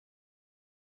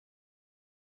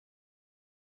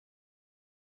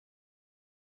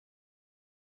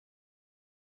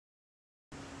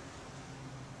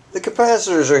The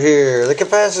capacitors are here. The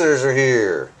capacitors are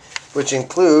here, which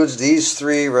includes these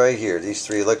three right here. These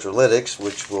three electrolytics,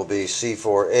 which will be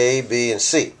C4A, B, and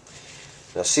C.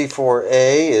 Now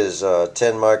C4A is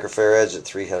 10 microfarads at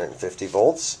 350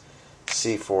 volts.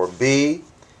 C4B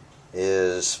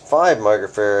is 5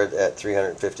 microfarad at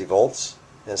 350 volts.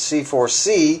 And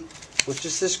C4C, which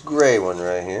is this gray one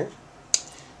right here,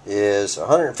 is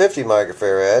 150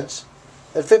 microfarads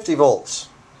at 50 volts.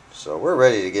 So we're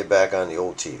ready to get back on the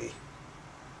old TV.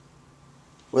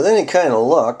 With any kind of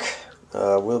luck,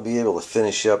 we'll be able to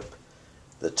finish up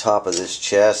the top of this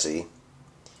chassis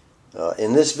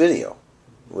in this video.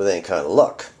 With any kind of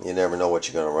luck. You never know what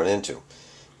you're going to run into.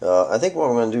 I think what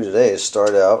I'm going to do today is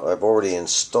start out. I've already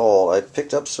installed, I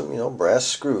picked up some brass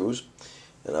screws,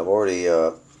 and I've already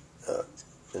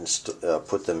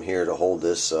put them here to hold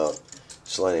this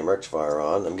selenium rectifier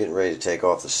on. I'm getting ready to take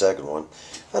off the second one.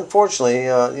 Unfortunately,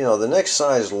 the next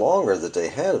size longer that they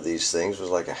had of these things was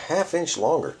like a ½ inch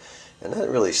longer, and that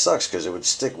really sucks because it would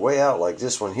stick way out like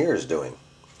this one here is doing.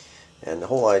 And the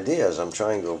whole idea is I'm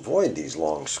trying to avoid these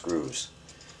long screws.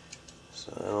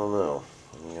 So I don't know.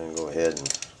 I'm going to go ahead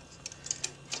and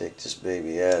take this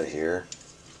baby out of here.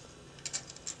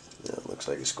 It looks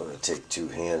like it's going to take two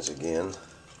hands again.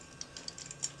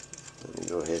 Let me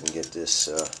go ahead and get this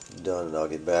done, and I'll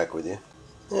get back with you.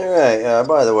 Alright,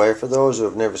 by the way, for those who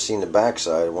have never seen the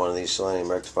backside of one of these selenium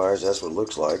rectifiers, that's what it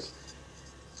looks like.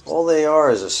 All they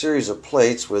are is a series of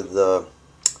plates with,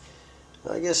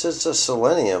 I guess it's a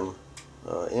selenium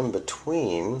in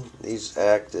between. These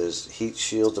act as heat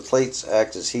shields. The plates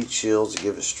act as heat shields to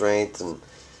give it strength, and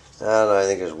I don't know, I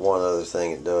think there's one other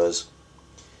thing it does.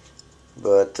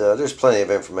 But there's plenty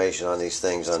of information on these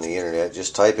things on the internet.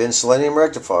 Just type in selenium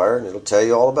rectifier and it'll tell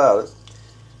you all about it.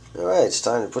 Alright, it's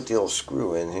time to put the old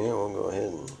screw in here. We'll go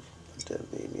ahead and put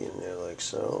that baby in there like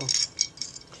so.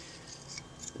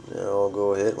 Now I'll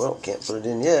go ahead, well, can't put it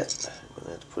in yet. I'm going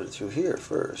to have to put it through here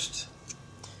first.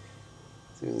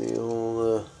 Through the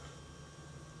old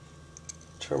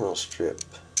terminal strip,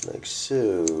 like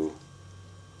so.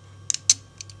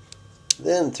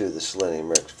 Then through the selenium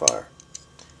rectifier.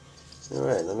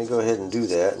 Alright, let me go ahead and do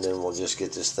that, and then we'll just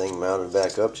get this thing mounted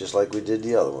back up just like we did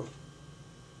the other one.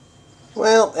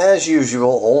 Well, as usual,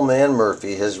 old man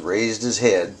Murphy has raised his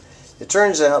head. It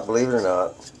turns out, believe it or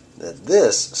not, that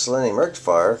this selenium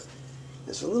rectifier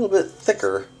is a little bit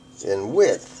thicker in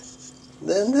width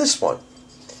than this one.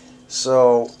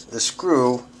 So the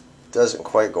screw doesn't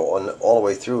quite go all the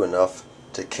way through enough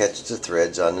to catch the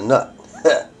threads on the nut.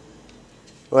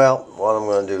 Well, what I'm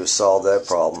going to do is solve that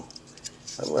problem.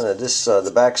 I'm going to,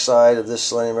 the back side of this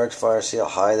selenium rectifier, see how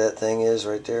high that thing is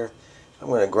right there? I'm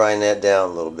going to grind that down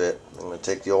a little bit. I'm going to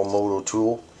take the old moto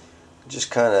tool, just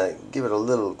kind of give it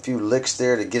a few licks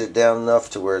there to get it down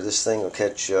enough to where this thing will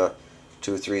catch 2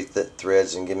 or 3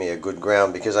 threads and give me a good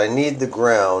ground, because I need the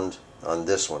ground on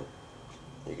this one.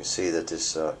 You can see that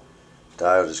this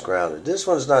diode is grounded. This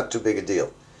one's not too big a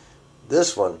deal.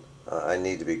 This one, I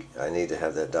need to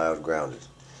have that diode grounded.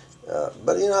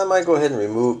 But I might go ahead and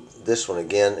remove this one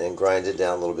again and grind it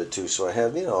down a little bit too, so I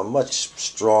have a much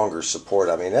stronger support.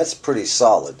 I mean, that's pretty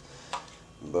solid,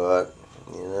 but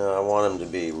I want them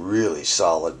to be really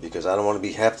solid, because I don't want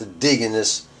to have to dig in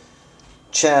this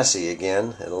chassis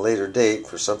again at a later date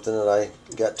for something that I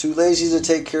got too lazy to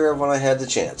take care of when I had the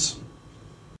chance.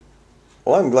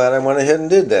 Well, I'm glad I went ahead and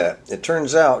did that. It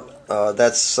turns out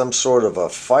that's some sort of a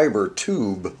fiber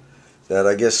tube that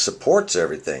I guess supports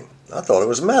everything. I thought it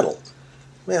was metal.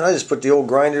 Man, I just put the old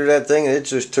grinder to that thing and it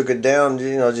just took it down,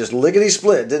 just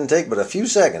lickety-split. It didn't take but a few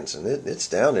seconds, and it's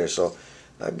down there, so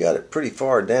I've got it pretty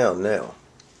far down now.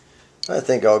 I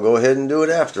think I'll go ahead and do it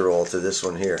after all to this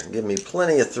one here. Give me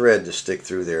plenty of thread to stick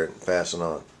through there and pass it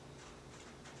on.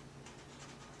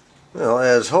 Well,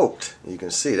 as hoped, you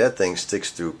can see that thing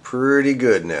sticks through pretty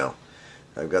good now.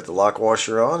 I've got the lock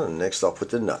washer on, and next I'll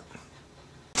put the nut.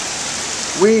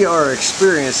 We are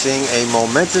experiencing a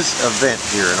momentous event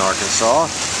here in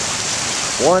Arkansas.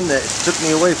 One that took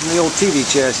me away from the old TV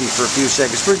chassis for a few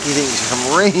seconds. We're getting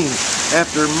some rain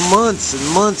after months and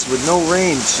months with no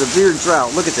rain. Severe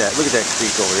drought. Look at that. Look at that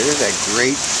creek over there. Isn't that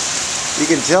great? You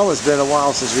can tell it's been a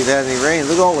while since we've had any rain.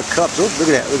 Look at all the cups. Oh, look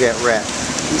at that. Look at that rat.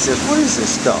 He says, what is this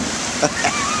stuff?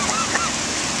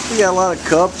 We got a lot of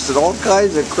cups and all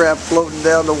kinds of crap floating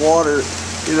down the water.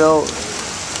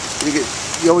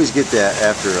 You always get that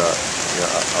after a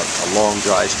long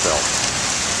dry spell.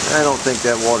 I don't think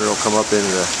that water will come up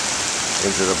into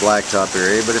the blacktop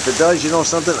area, but if it does, you know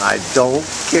something? I don't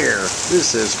care.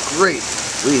 This is great.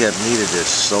 We have needed this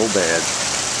so bad.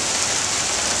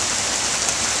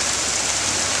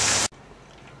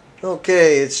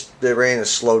 Okay, the rain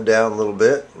has slowed down a little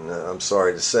bit, and I'm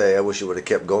sorry to say, I wish it would have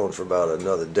kept going for about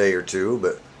another day or two,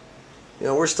 but you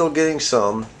know, we're still getting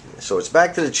some. So it's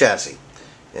back to the chassis,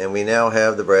 and we now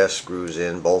have the brass screws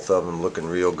in, both of them looking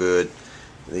real good.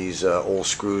 These old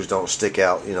screws don't stick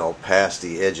out, you know, past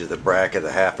the edge of the bracket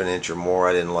a half an inch or more.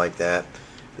 I didn't like that.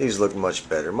 These look much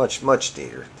better, much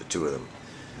neater, the two of them.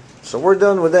 So we're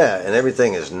done with that, and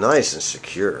everything is nice and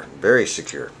secure, very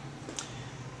secure.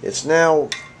 It's now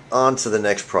on to the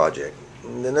next project.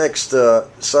 The next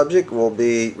subject will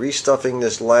be restuffing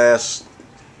this last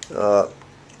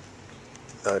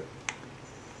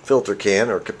filter can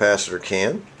or capacitor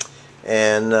can,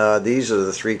 and these are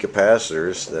the three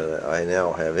capacitors that I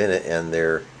now have in it, and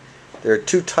they're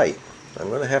too tight. I'm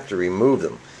going to have to remove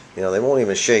them. You know, they won't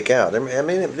even shake out. I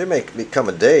mean, there may become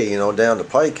a day, you know, down the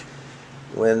pike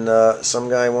when some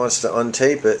guy wants to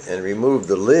untape it and remove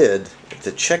the lid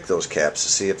to check those caps to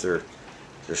see if they're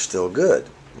still good.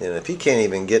 And if he can't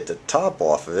even get the top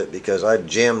off of it because I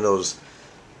jammed those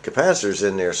capacitors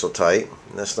in there so tight,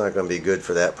 that's not going to be good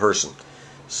for that person.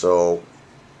 So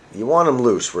you want them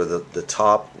loose where the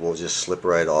top will just slip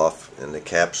right off and the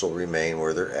caps will remain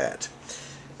where they're at.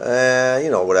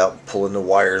 You know, without pulling the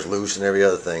wires loose and every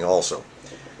other thing also.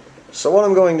 So what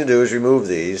I'm going to do is remove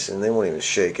these, and they won't even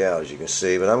shake out as you can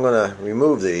see, but I'm going to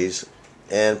remove these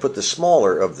and put the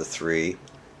smaller of the three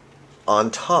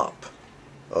on top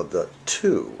of the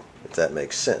two, if that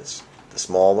makes sense. The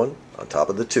small one on top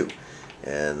of the two,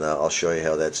 and I'll show you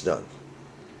how that's done.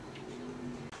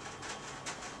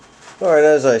 Alright,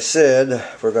 as I said,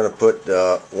 we're going to put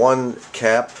one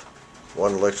cap,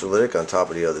 one electrolytic on top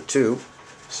of the other two,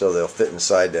 so they'll fit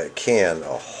inside that can a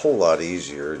whole lot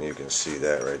easier, and you can see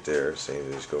that right there. See,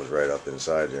 it just goes right up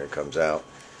inside there and comes out.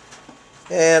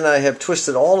 And I have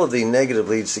twisted all of the negative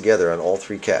leads together on all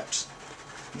three caps.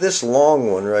 This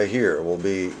long one right here will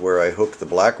be where I hook the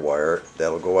black wire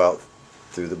that'll go out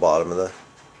through the bottom of the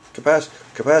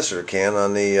capacitor can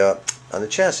on the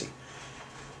chassis.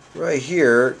 Right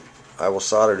here, I will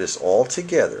solder this all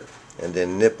together and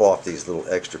then nip off these little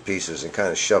extra pieces and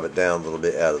kind of shove it down a little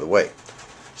bit out of the way.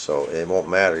 So it won't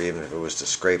matter even if it was to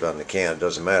scrape on the can. It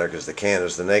doesn't matter because the can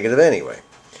is the negative anyway.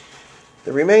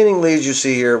 The remaining leads you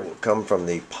see here will come from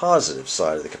the positive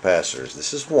side of the capacitors.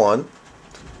 This is one,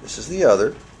 this is the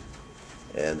other,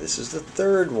 and this is the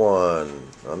third one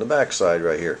on the back side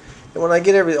right here. And when I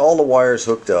get all the wires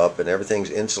hooked up and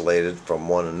everything's insulated from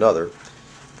one another,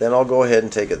 then I'll go ahead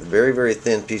and take a very, very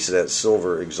thin piece of that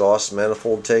silver exhaust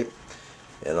manifold tape,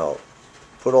 and I'll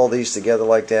put all these together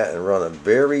like that and run a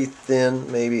very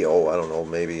thin, maybe, oh, I don't know,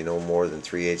 maybe no more than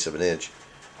 3/8 of an inch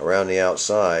around the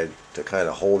outside to kind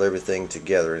of hold everything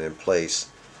together and in place,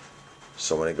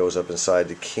 so when it goes up inside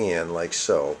the can like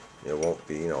so, it won't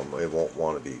be, you know, it won't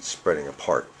want to be spreading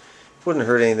apart. Wouldn't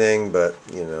hurt anything, but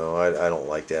you know, I don't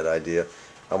like that idea.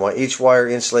 I want each wire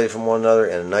insulated from one another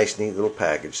and a nice neat little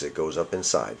package that goes up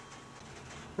inside.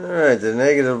 Alright, the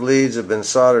negative leads have been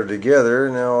soldered together.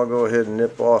 Now I'll go ahead and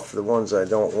nip off the ones I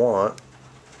don't want,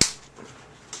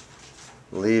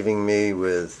 leaving me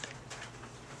with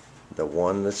the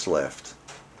one that's left,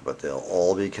 but they'll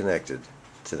all be connected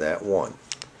to that one.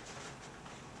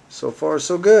 So far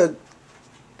so good.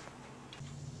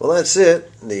 Well, that's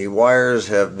it. The wires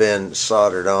have been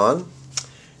soldered on.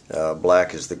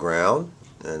 Black is the ground,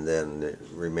 and then the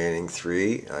remaining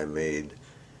three I made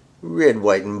red,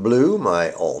 white, and blue,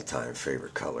 my all-time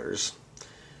favorite colors.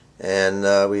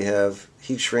 And we have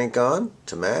heat shrink on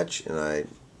to match, and I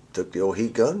took the old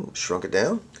heat gun, shrunk it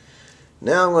down.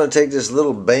 Now I'm going to take this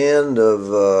little band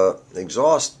of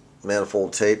exhaust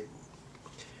manifold tape,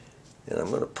 and I'm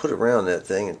going to put it around that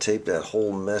thing and tape that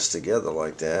whole mess together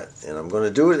like that. And I'm going to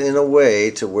do it in a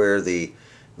way to where the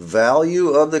value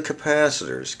of the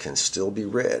capacitors can still be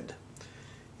read.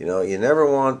 You know, you never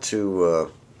want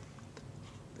to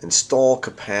install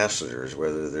capacitors,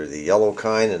 whether they're the yellow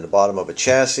kind in the bottom of a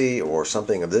chassis or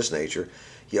something of this nature.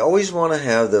 You always want to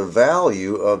have the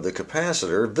value of the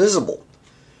capacitor visible.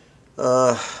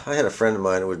 I had a friend of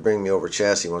mine who would bring me over a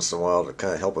chassis once in a while to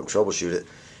kind of help him troubleshoot it,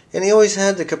 and he always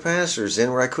had the capacitors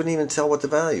in where I couldn't even tell what the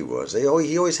value was. He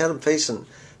always had them facing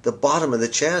the bottom of the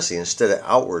chassis instead of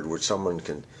outward, where someone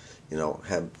can, you know,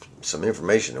 have some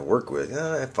information to work with.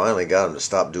 I finally got him to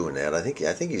stop doing that. I think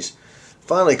he's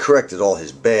finally corrected all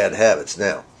his bad habits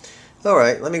now.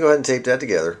 Alright, let me go ahead and tape that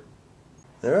together.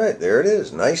 Alright, there it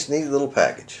is. Nice, neat little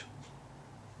package.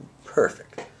 Perfect.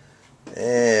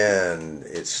 And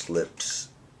it slips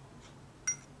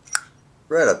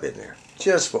right up in there.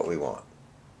 Just what we want.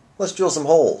 Let's drill some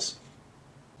holes.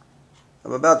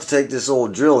 I'm about to take this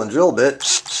old drill and drill bit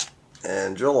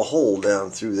and drill a hole down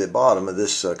through the bottom of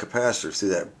this capacitor, through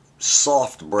that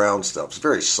soft brown stuff. It's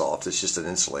very soft. It's just an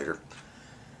insulator.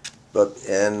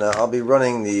 And I'll be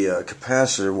running the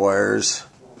capacitor wires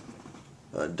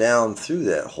down through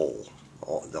that hole.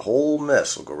 The whole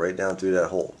mess will go right down through that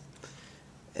hole.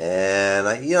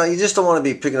 And you just don't want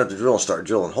to be picking up the drill and start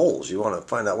drilling holes. You want to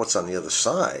find out what's on the other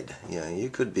side. You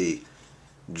could be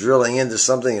drilling into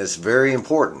something that's very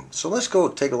important. So let's go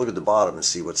take a look at the bottom and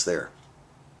see what's there.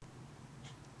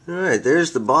 Alright,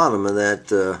 there's the bottom of that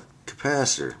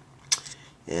capacitor.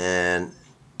 And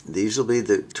these will be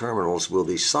the terminals we'll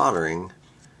be soldering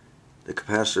the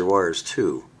capacitor wires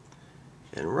to.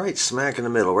 And right smack in the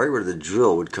middle, right where the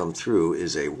drill would come through,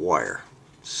 is a wire.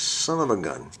 Son of a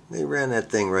gun. They ran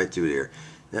that thing right through there.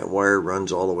 That wire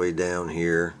runs all the way down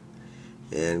here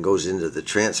and goes into the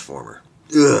transformer.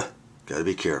 Ugh! Gotta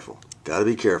be careful. Gotta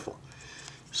be careful.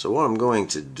 So what I'm going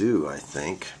to do, I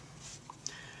think,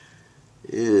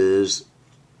 is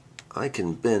I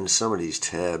can bend some of these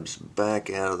tabs back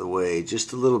out of the way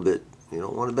just a little bit. You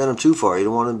don't want to bend them too far. You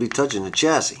don't want to be touching the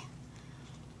chassis.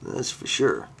 That's for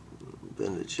sure.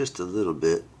 Bend it just a little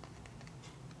bit.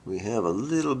 We have a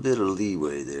little bit of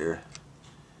leeway there.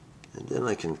 And then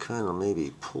I can kind of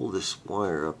maybe pull this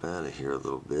wire up out of here a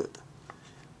little bit.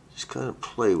 Just kind of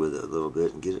play with it a little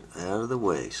bit and get it out of the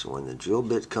way. So when the drill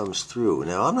bit comes through,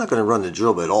 now I'm not going to run the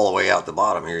drill bit all the way out the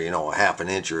bottom here, a half an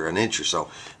inch or an inch or so.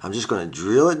 I'm just going to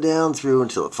drill it down through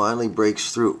until it finally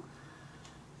breaks through.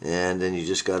 And then you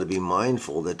just got to be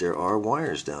mindful that there are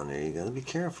wires down there. You got to be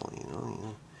careful,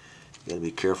 You got to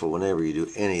be careful whenever you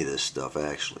do any of this stuff,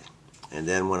 actually. And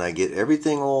then when I get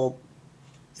everything all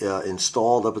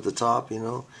installed up at the top,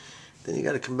 then you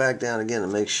got to come back down again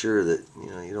and make sure that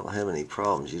you don't have any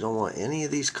problems. You don't want any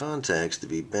of these contacts to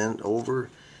be bent over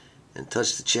and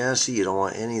touch the chassis. You don't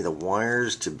want any of the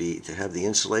wires to have the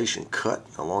insulation cut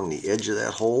along the edge of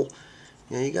that hole.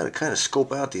 You got to kind of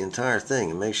scope out the entire thing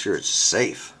and make sure it's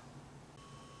safe.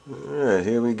 Alright,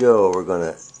 here we go. We're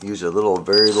going to use a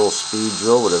very little speed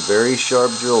drill with a very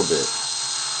sharp drill bit.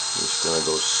 Just going to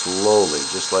go slowly,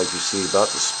 just like you see about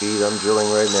the speed I'm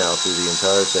drilling right now through the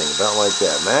entire thing. About like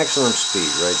that. Maximum speed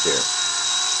right there.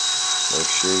 Make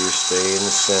sure you stay in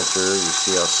the center. You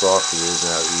see how soft it is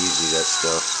and how easy that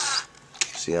stuff.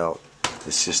 See how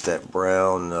it's just that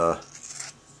brown, I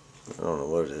don't know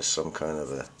what it is, some kind of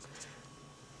a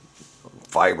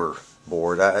fiber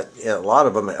board. A lot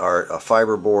of them are a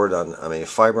fiber board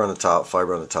fiber on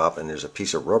the top, and there's a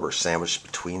piece of rubber sandwiched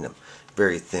between them.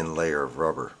 Very thin layer of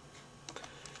rubber.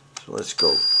 So let's go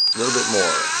a little bit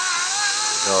more.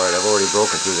 Alright, I've already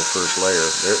broken through the first layer.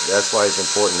 That's why it's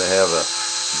important to have a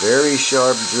very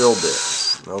sharp drill bit.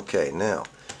 Okay, now,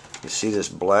 you see this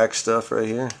black stuff right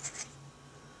here?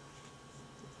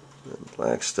 The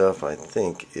black stuff I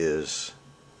think that's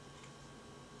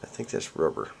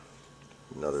rubber.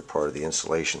 Another part of the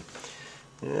insulation.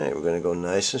 Alright, we're going to go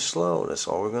nice and slow. That's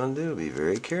all we're going to do. Be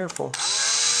very careful.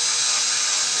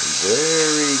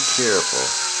 Very careful.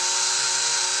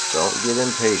 Don't get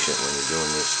impatient when you're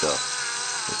doing this stuff.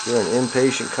 If you're an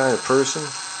impatient kind of person,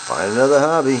 find another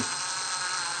hobby.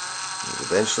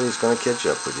 Eventually it's going to catch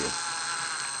up with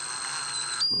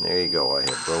you. And there you go. I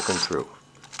have broken through.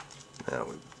 Now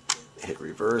we hit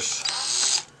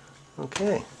reverse.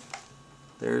 Okay.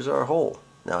 There's our hole.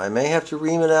 Now I may have to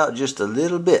ream it out just a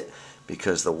little bit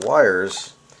because the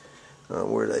wires,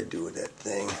 where did I do with that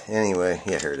thing? Anyway,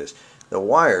 yeah, here it is. The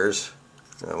wires,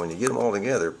 when you get them all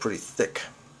together, are pretty thick.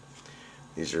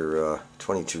 These are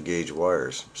 22 gauge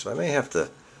wires. So I may have to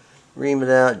ream it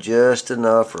out just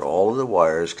enough where all of the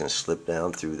wires can slip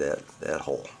down through that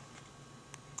hole.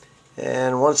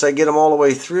 And once I get them all the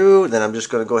way through, then I'm just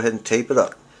going to go ahead and tape it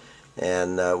up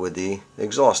and with the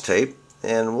exhaust tape,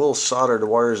 and we'll solder the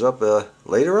wires up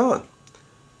later on.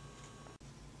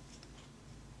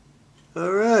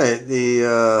 Alright,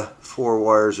 the 4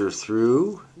 wires are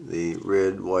through, the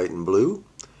red, white, and blue,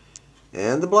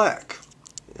 and the black.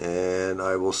 And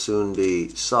I will soon be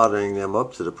soldering them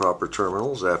up to the proper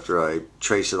terminals after I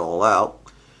trace it all out.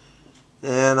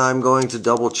 And I'm going to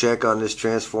double check on this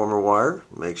transformer wire,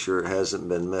 make sure it hasn't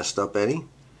been messed up any.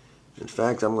 In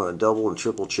fact, I'm going to double and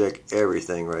triple check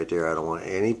everything right there. I don't want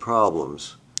any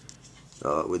problems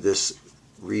with this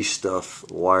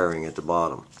restuff wiring at the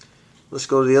bottom. Let's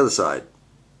go to the other side.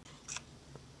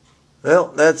 Well,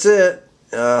 that's it.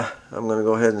 I'm going to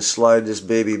go ahead and slide this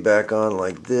baby back on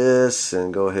like this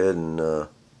and go ahead and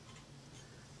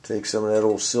take some of that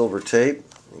old silver tape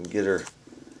and get her,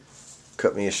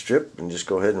 cut me a strip and just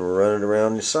go ahead and run it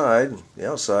around the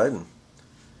outside. And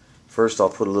first I'll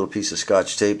put a little piece of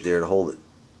Scotch tape there to hold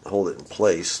it in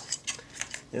place.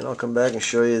 And I'll come back and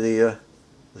show you the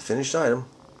finished item.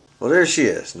 Well, there she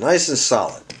is, nice and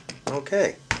solid.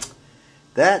 Okay,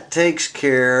 That takes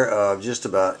care of just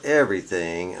about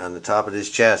everything on the top of this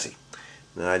chassis.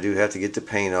 Now I do have to get the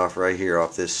paint off right here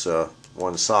off this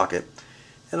one socket.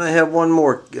 And I have one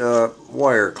more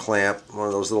wire clamp, one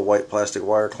of those little white plastic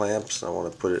wire clamps. I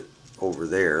want to put it over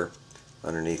there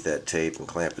underneath that tape and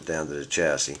clamp it down to the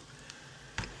chassis.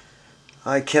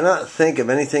 I cannot think of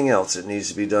anything else that needs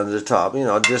to be done to the top. You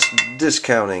know, just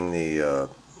discounting the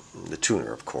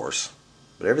tuner, of course.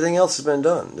 But everything else has been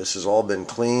done. This has all been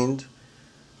cleaned.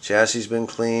 Chassis has been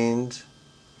cleaned.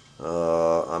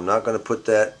 I'm not going to put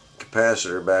that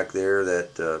capacitor back there,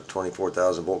 that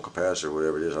 24,000 volt capacitor,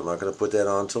 whatever it is. I'm not going to put that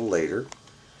on till later.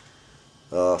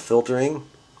 Filtering,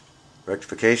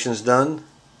 rectification's done.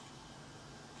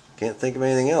 Can't think of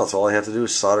anything else. All I have to do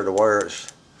is solder the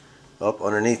wires up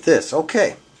underneath this.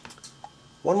 Okay,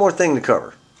 one more thing to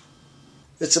cover.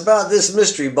 It's about this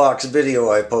mystery box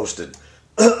video I posted.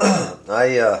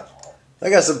 I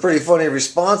got some pretty funny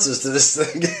responses to this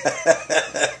thing.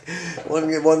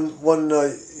 one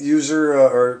user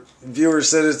or viewer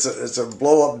said it's a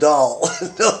blow up doll.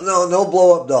 no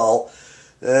blow up doll.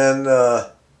 And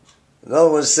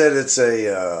another one said it's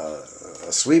a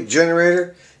sweep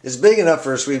generator. It's big enough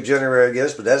for a sweep generator, I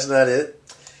guess, but that's not it.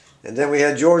 And then we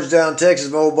had George down in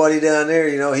Texas, my old buddy down there.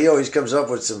 You know, he always comes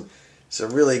up with some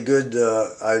really good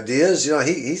ideas. You know,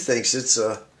 he thinks it's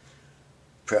a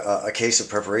case of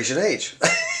Preparation H.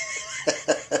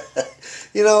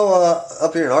 You know,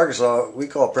 up here in Arkansas, we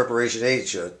call Preparation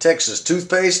H Texas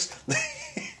toothpaste.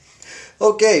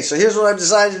 Okay, so here's what I've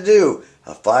decided to do.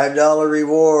 A $5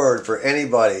 reward for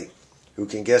anybody who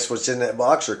can guess what's in that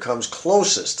box or comes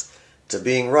closest to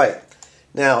being right.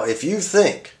 Now, if you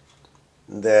think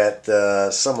that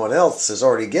someone else has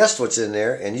already guessed what's in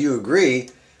there and you agree,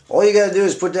 all you got to do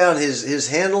is put down his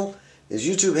handle, his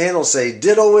YouTube handle, say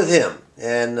ditto with him.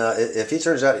 And if he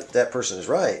turns out that person is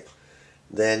right,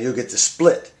 then you'll get to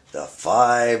split the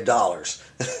 $5.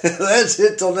 That's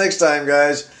it till next time,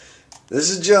 guys. This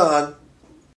is John.